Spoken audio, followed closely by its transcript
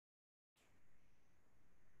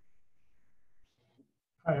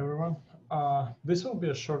everyone. This will be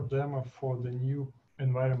a short demo for the new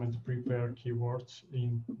environment prepare keywords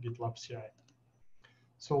in gitlab.ci.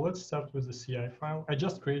 So let's start with the CI file. I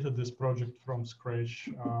just created this project from scratch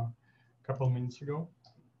a couple minutes ago.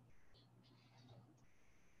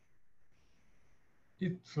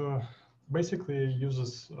 It basically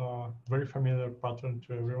uses a very familiar pattern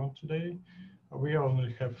to everyone today. We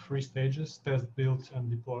only have 3 stages: test, build, and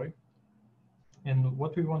deploy. And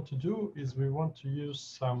what we want to do is we want to use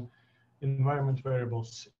some environment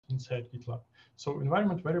variables inside GitLab. So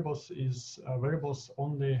environment variables is variables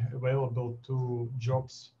only available to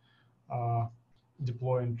jobs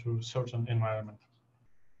deploying to certain environment.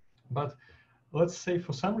 But let's say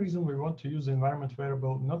for some reason we want to use the environment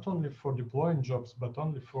variable not only for deploying jobs, but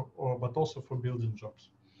also for building jobs.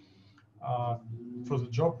 For the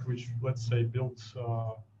job which, let's say, builds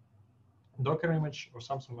Docker image or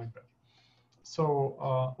something like that. So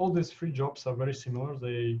all these 3 jobs are very similar.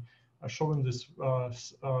 They are showing this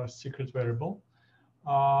secret variable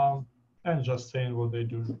and just saying what they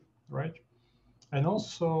do, right? And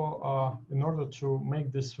also, in order to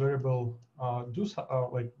make this variable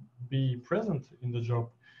be present in the job,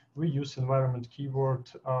 we use environment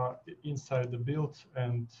keyword inside the build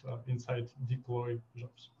and inside deploy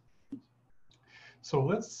jobs. So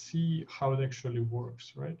let's see how it actually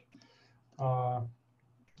works, right?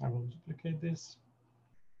 I will duplicate this.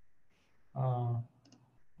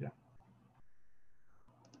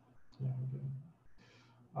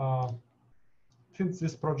 Since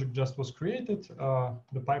this project just was created,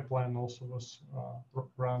 the pipeline also was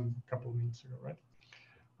run a couple of minutes ago, right?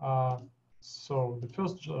 So the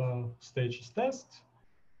first stage is test.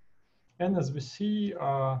 And as we see,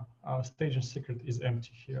 staging secret is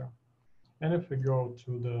empty here. And if we go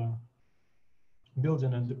to the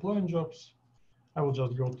building and deploying jobs, I will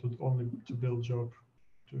just go to only to build job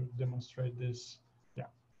to demonstrate this. Yeah,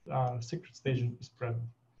 secret staging is present.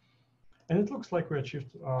 And it looks like we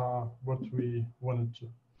achieved what we wanted to.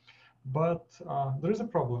 But there is a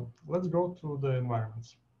problem. Let's go to the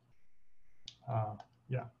environments.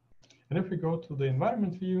 Yeah. And if we go to the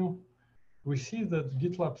environment view, we see that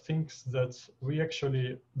GitLab thinks that we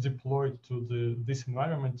actually deployed to this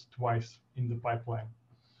environment twice in the pipeline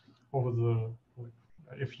over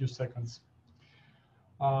a few seconds.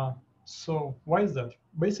 So why is that?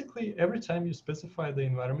 Basically, every time you specify the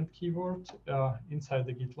environment keyword inside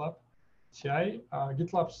the gitlab.ci,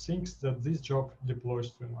 GitLab thinks that this job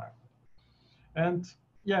deploys to environment. And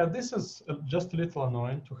yeah, this is just a little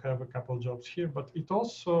annoying to have a couple jobs here, but it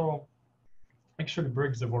also actually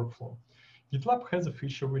breaks the workflow. GitLab has a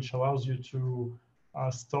feature which allows you to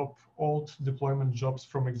stop old deployment jobs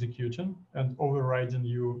from executing and overriding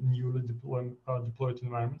your newly deployed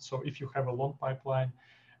environment. So if you have a long pipeline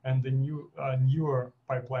and the newer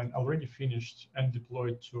pipeline already finished and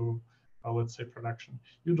deployed to, let's say, production,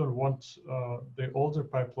 you don't want the older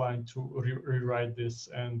pipeline to rewrite this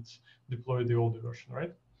and deploy the older version,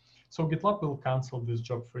 right? So GitLab will cancel this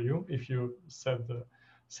job for you if you set the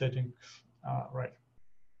settings right.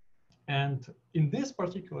 And in this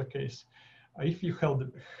particular case, if you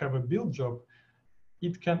have a build job,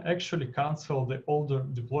 it can actually cancel the older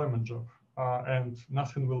deployment job, and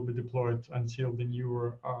nothing will be deployed until the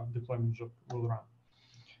newer deployment job will run,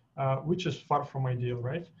 which is far from ideal,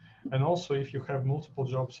 right? And also, if you have multiple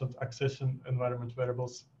jobs and accessing environment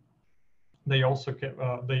variables, they also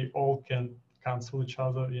they all can cancel each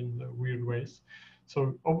other in weird ways.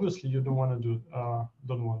 So obviously, you don't want to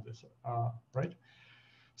don't want this, right?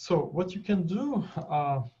 So what you can do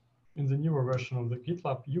in the newer version of the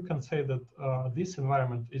GitLab, you can say that this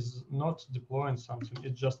environment is not deploying something;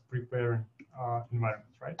 it's just preparing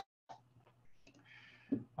environment, right?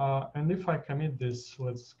 And if I commit this,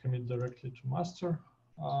 let's commit directly to master,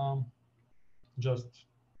 just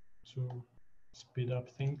to speed up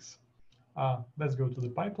things. Let's go to the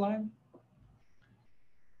pipeline.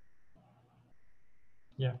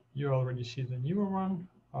 Yeah, you already see the newer one.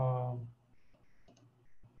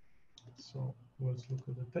 So let's look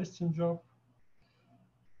at the testing job.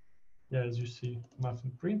 Yeah, as you see,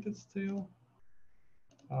 nothing printed still.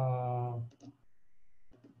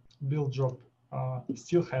 Build job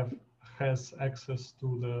still has access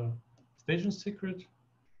to the staging secret,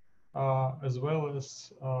 as well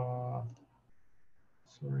as,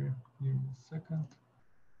 sorry, give me a second.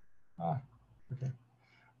 Okay.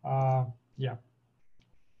 Yeah.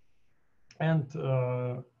 And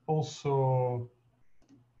also,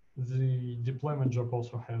 the deployment job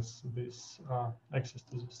also has this access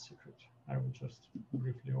to this secret. I will just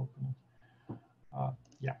briefly open it.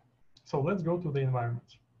 Yeah. So let's go to the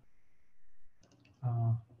environment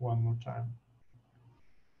one more time.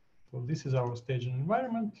 So this is our staging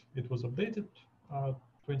environment. It was updated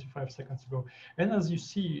 25 seconds ago. And as you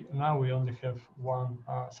see, now we only have one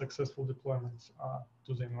successful deployment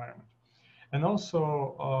to the environment. And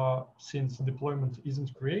also, since deployment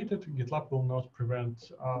isn't created, GitLab will not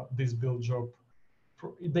prevent this build job.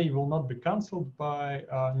 They will not be canceled by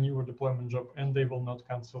a newer deployment job, and they will not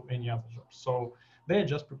cancel any other jobs. So they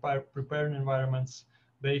just preparing environments.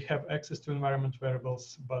 They have access to environment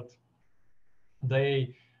variables, but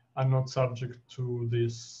they are not subject to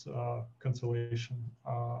this cancellation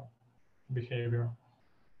behavior.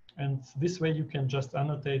 And this way you can just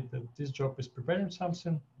annotate that this job is preparing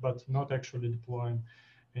something, but not actually deploying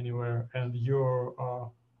anywhere. And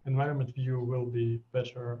your environment view will be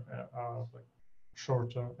better, like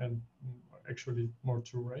shorter and actually more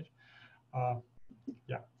true, right?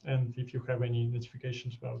 Yeah, and if you have any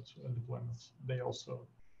notifications about deployments, they also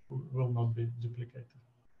will not be duplicated.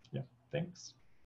 Yeah, thanks.